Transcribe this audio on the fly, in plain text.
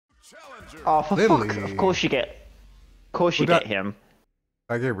Oh, for Lily. fuck! Of course you get. Of course you get him.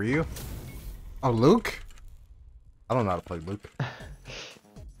 Did I get Ryu? Oh, Luke? I don't know how to play Luke.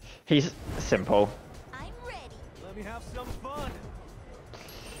 He's simple. I'm ready. Let me have some fun.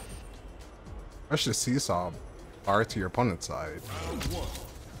 I should seesaw bar to your opponent's side.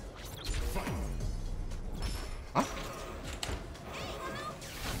 Huh?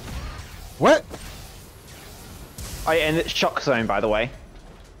 What? Oh, yeah, and it's shock zone, by the way.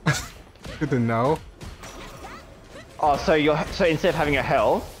 Good to know. Oh, so instead of having a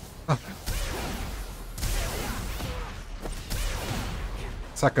hell.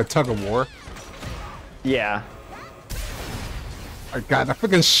 It's like a tug of war. Yeah. I got a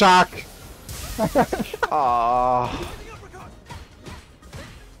freaking shock. Oh.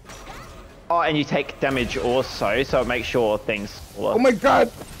 Oh, and you take damage also, so it makes sure things. Oh my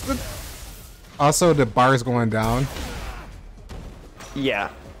god. Also, the bar is going down. Yeah.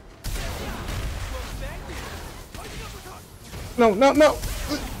 No, no, no.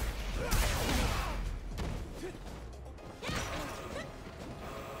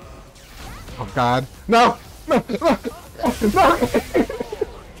 Oh god. No! No! No! No!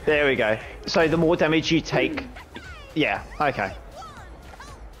 There we go. So the more damage you take. Yeah, okay.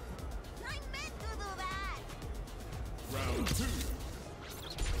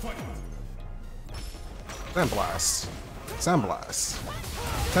 Sandblast. Sandblast.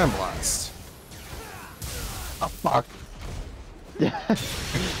 Sandblast. Oh fuck.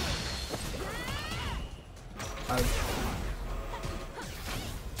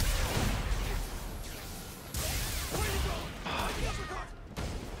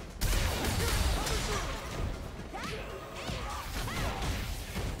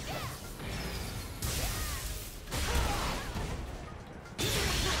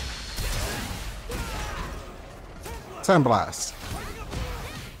 Sandblast.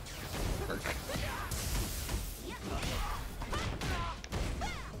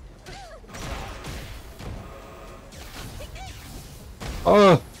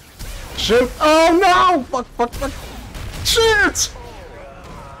 Oh shit! Oh no! Fuck! Fuck! Fuck! Shit!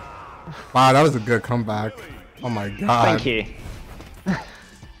 Wow, that was a good comeback. Oh my god! Thank you.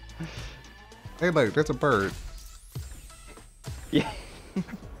 Hey, look, there's a bird. Yeah.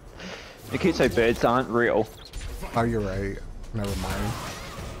 Nakusoo birds aren't real. Oh, you're right. Never mind.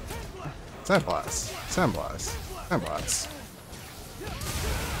 Sandblast. Sandblast. Sandblast.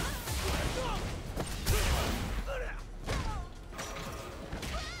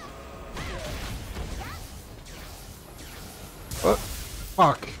 What?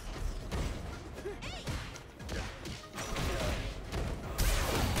 Fuck.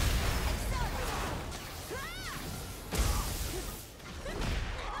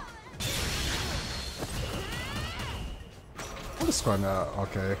 I'm just gonna.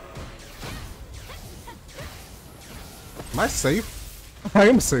 Okay. Am I safe? I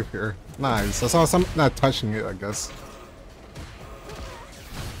am safe here. Nice. As long as I'm not touching it, I guess.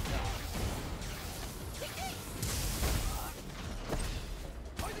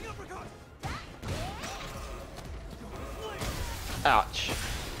 Ouch.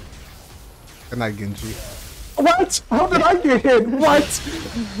 Good night, Genji. What? How did I get hit? What?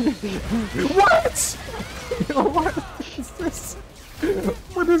 What? What is this?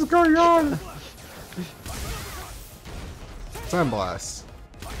 What is going on? Sandblast.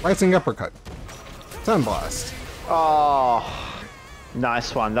 Rising uppercut. Sandblast. Oh,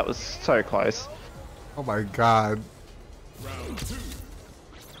 nice one. That was so close. Oh my god.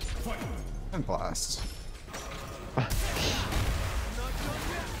 Sandblast.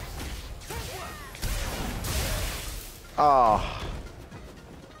 Oh.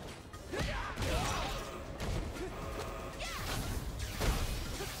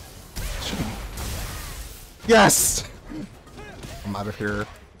 Yes! I'm out of here.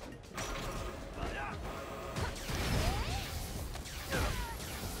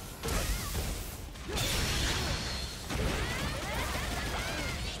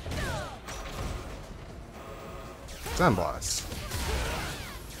 Sandblast.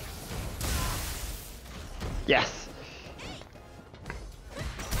 Yes.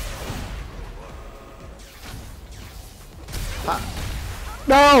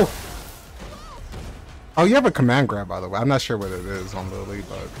 No! Oh, you have a command grab, by the way. I'm not sure what it is on Lily,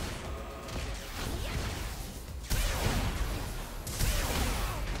 but...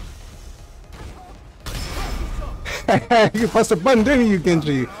 You pressed a button, didn't you,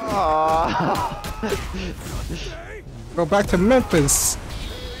 Genji? Go back to Memphis.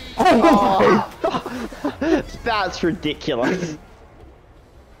 Oh my! That's ridiculous.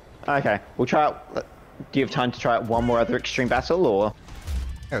 Okay, we'll try out. Do you have time to try out one more other extreme battle, or?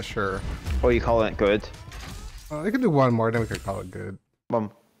 Yeah, sure. Or you calling it good? We could do one more, then we could call it good.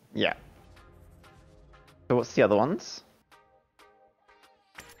 Yeah. So what's the other ones?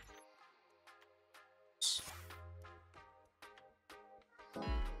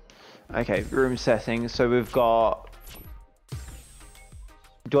 Okay, room settings. So we've got...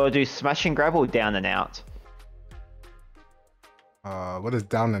 Do I do smash and grab or down and out? What is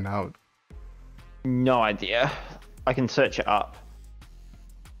down and out? No idea. I can search it up.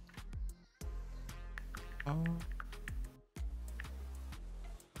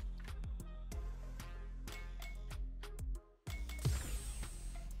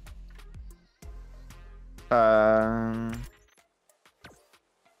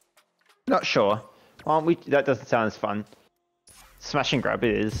 Not sure. Aren't we? That doesn't sound as fun. Smash and grab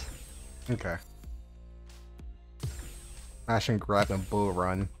it is. Okay. Smash and grab and bull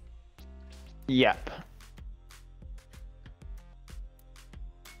run. Yep.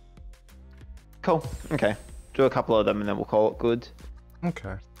 Cool. Okay. Do a couple of them and then we'll call it good.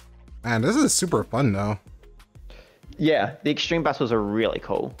 Okay. Man, this is super fun though. Yeah, the extreme battles are really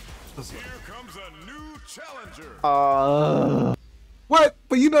cool. Here comes a new challenger. What?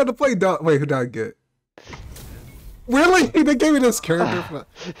 But you know how to play dog. Wait, who did I get? Really? They gave me this character.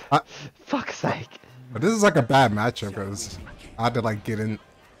 Fuck's sake. But this is like a bad matchup because I had to like get in.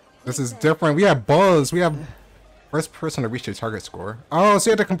 This is different. We have buzz. We have first person to reach your target score. Oh, so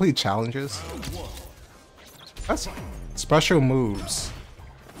you have to complete challenges. That's special moves.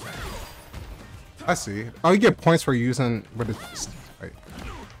 I see. Oh, you get points for using. What is? Wait.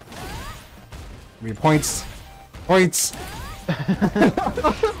 I mean points. Points.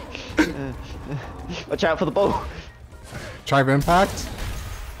 Watch out for the ball. Drive impact.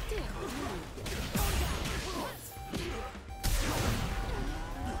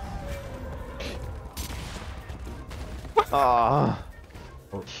 Ah.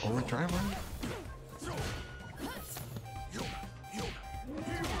 Overdrive run?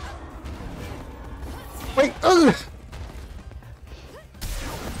 Wait! Ugh!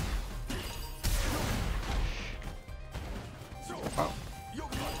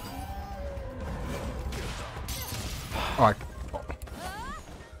 Oh.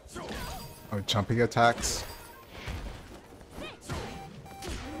 Oh, jumping attacks.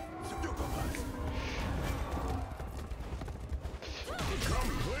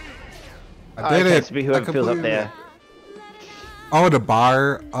 I did it. To be whoever fills up there. Oh, the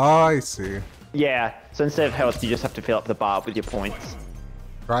bar. Oh, I see. Yeah. So instead of health, you just have to fill up the bar with your points.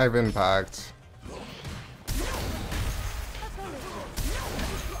 Drive impact.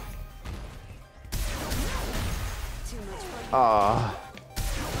 Ah.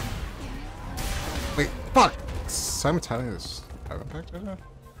 Wait, fuck! Simultaneous drive impact right now?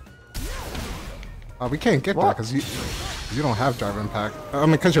 We can't get that because you don't have drive impact. I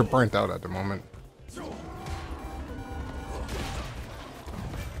mean, because you're burnt out at the moment.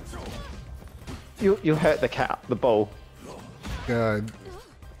 You hurt the ball. Good.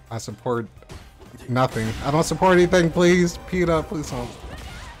 I support nothing. I don't support anything, please. PETA, please don't.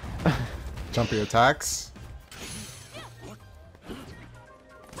 Jumpy attacks.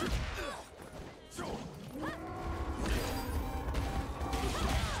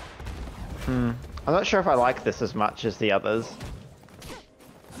 I'm not sure if I like this as much as the others.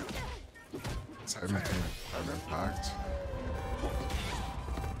 Sorry, my impact.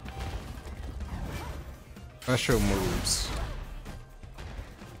 Special moves.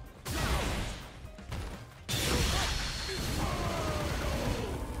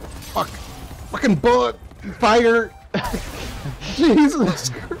 Fuck! Fucking bullet! Fire! Jesus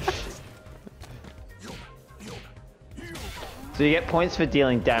Christ! So you get points for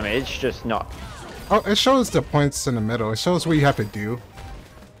dealing damage, just not. Oh, it shows the points in the middle. It shows what you have to do.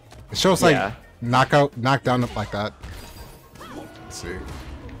 It shows like knock down like that. Let's see.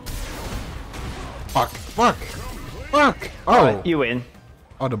 Fuck! Fuck! Fuck! Oh! You win.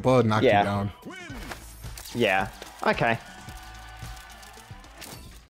 Oh, the bullet knocked you down. Yeah. Okay.